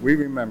we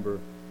remember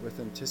with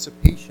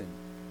anticipation.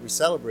 We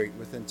celebrate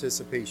with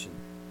anticipation.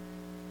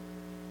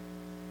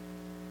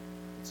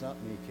 It's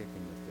not me kicking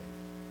the thing.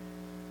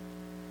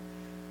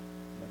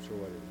 I'm not sure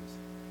what it is.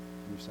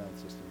 New sound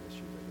system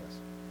issues, I guess.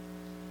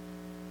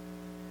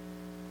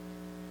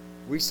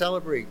 We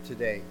celebrate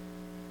today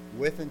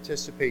with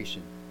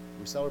anticipation.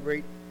 We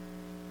celebrate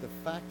the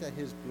fact that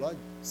his blood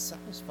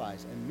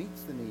satisfies and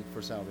meets the need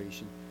for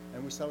salvation.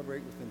 And we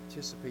celebrate with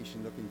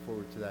anticipation, looking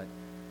forward to that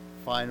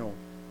final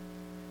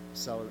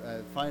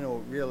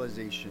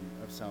realization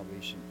of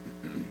salvation.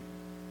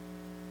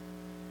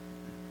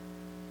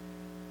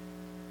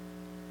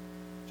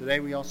 Today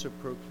we also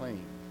proclaim,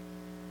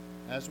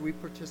 as we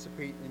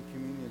participate in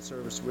communion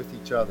service with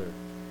each other,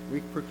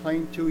 we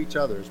proclaim to each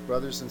other as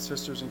brothers and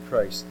sisters in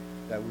Christ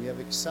that we have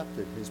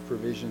accepted his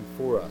provision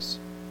for us.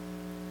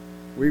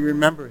 We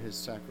remember his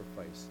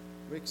sacrifice.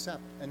 We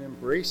accept and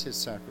embrace his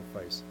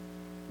sacrifice.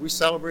 We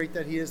celebrate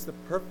that he is the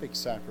perfect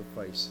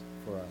sacrifice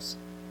for us.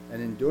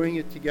 And in doing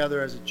it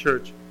together as a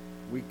church,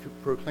 we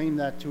proclaim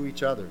that to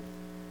each other.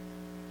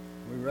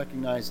 We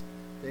recognize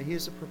that he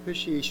is a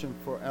propitiation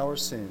for our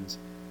sins,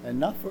 and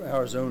not for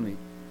ours only,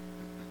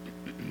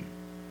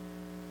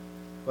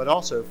 but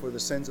also for the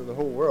sins of the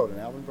whole world. And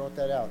Alvin brought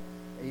that out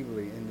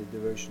ably in the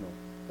devotional.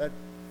 That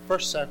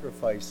first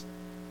sacrifice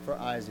for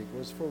Isaac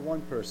was for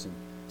one person.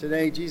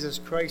 Today, Jesus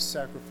Christ's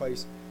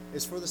sacrifice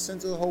is for the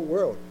sins of the whole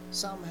world.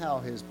 Somehow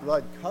his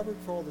blood covered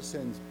for all the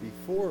sins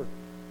before,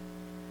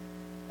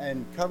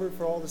 and covered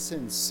for all the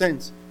sins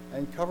since,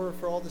 and covered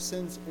for all the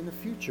sins in the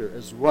future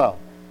as well.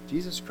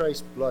 Jesus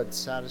Christ's blood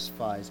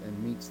satisfies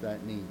and meets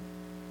that need.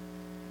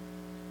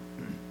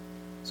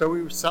 So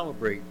we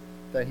celebrate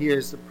that he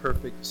is the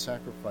perfect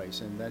sacrifice,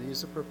 and that he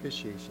is a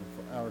propitiation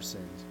for our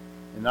sins,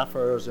 and not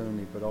for ours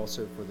only, but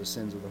also for the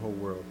sins of the whole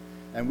world.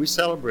 And we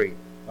celebrate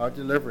our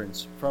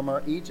deliverance from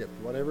our Egypt,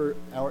 whatever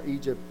our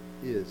Egypt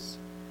is.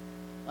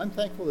 I'm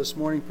thankful this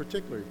morning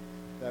particularly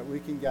that we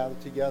can gather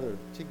together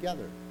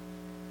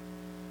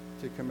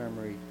to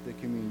commemorate the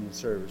communion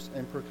service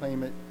and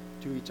proclaim it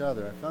to each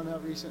other. I found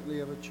out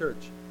recently of a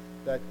church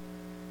that,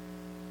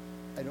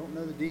 I don't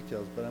know the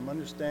details, but I'm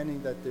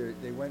understanding that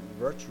they went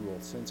virtual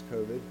since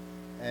COVID,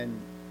 and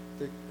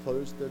they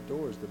closed their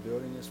doors. The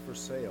building is for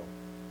sale.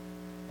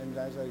 And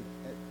as I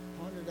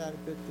pondered that a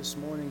bit this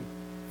morning,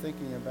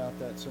 thinking about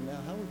that, so now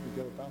how would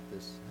we go about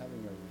this,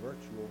 having a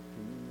virtual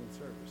communion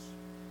service?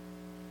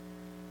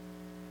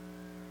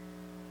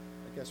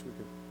 I guess we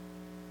could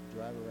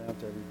drive around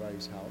to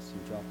everybody's house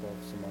and drop off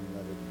some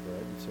unleavened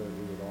bread, so that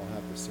we would all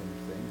have the same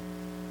thing.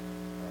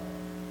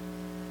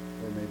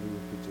 Or maybe we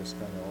could just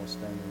kind of all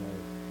stand in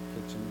our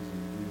kitchens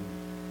and do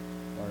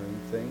our own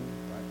thing.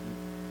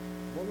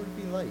 What would it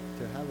be like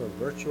to have a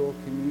virtual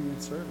communion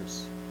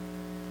service?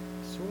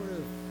 Sort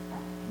of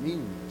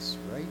meaningless,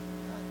 right?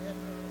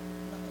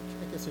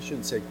 I guess I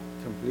shouldn't say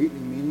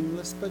completely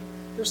meaningless, but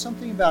there's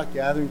something about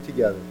gathering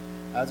together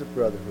as a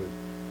brotherhood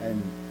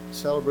and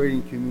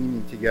celebrating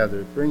communion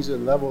together. It brings a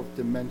level of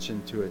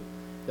dimension to it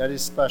that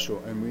is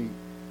special, and we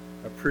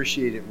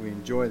appreciate it. We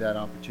enjoy that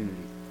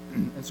opportunity.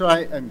 And so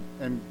I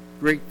am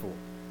grateful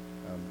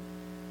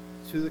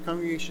to the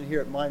congregation here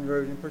at Mine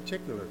Road in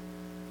particular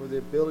for the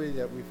ability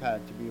that we've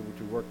had to be able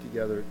to work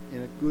together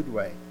in a good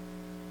way.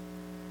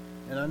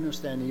 And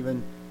understand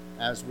even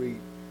as we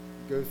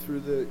go through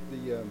the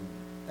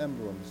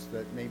emblems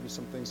that maybe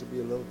some things will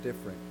be a little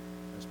different,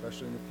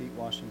 especially in the feet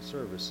washing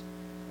service.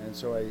 And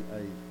so I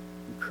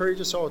encourage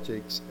us all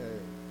to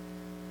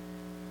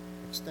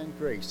extend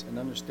grace and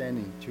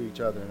understanding to each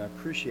other, and I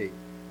appreciate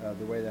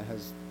the way that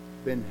has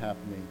been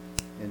happening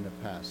in the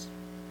past.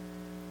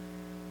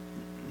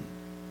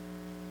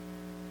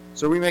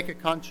 So we make a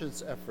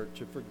conscious effort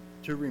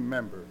to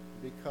remember,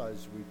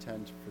 because we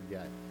tend to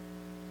forget.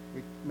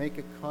 We make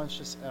a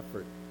conscious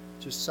effort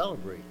to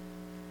celebrate,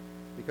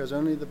 because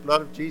only the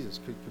blood of Jesus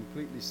could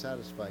completely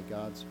satisfy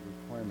God's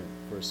requirement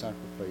for a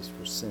sacrifice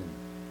for sin.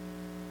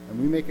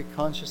 And we make a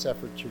conscious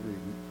effort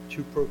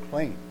to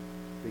proclaim,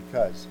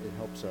 because it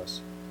helps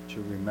us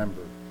to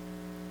remember.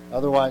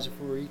 Otherwise, if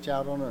we were each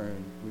out on our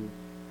own,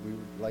 we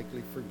would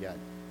likely forget,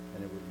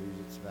 and it would lose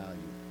its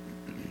value.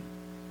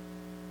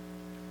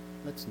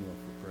 Let's kneel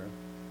for prayer.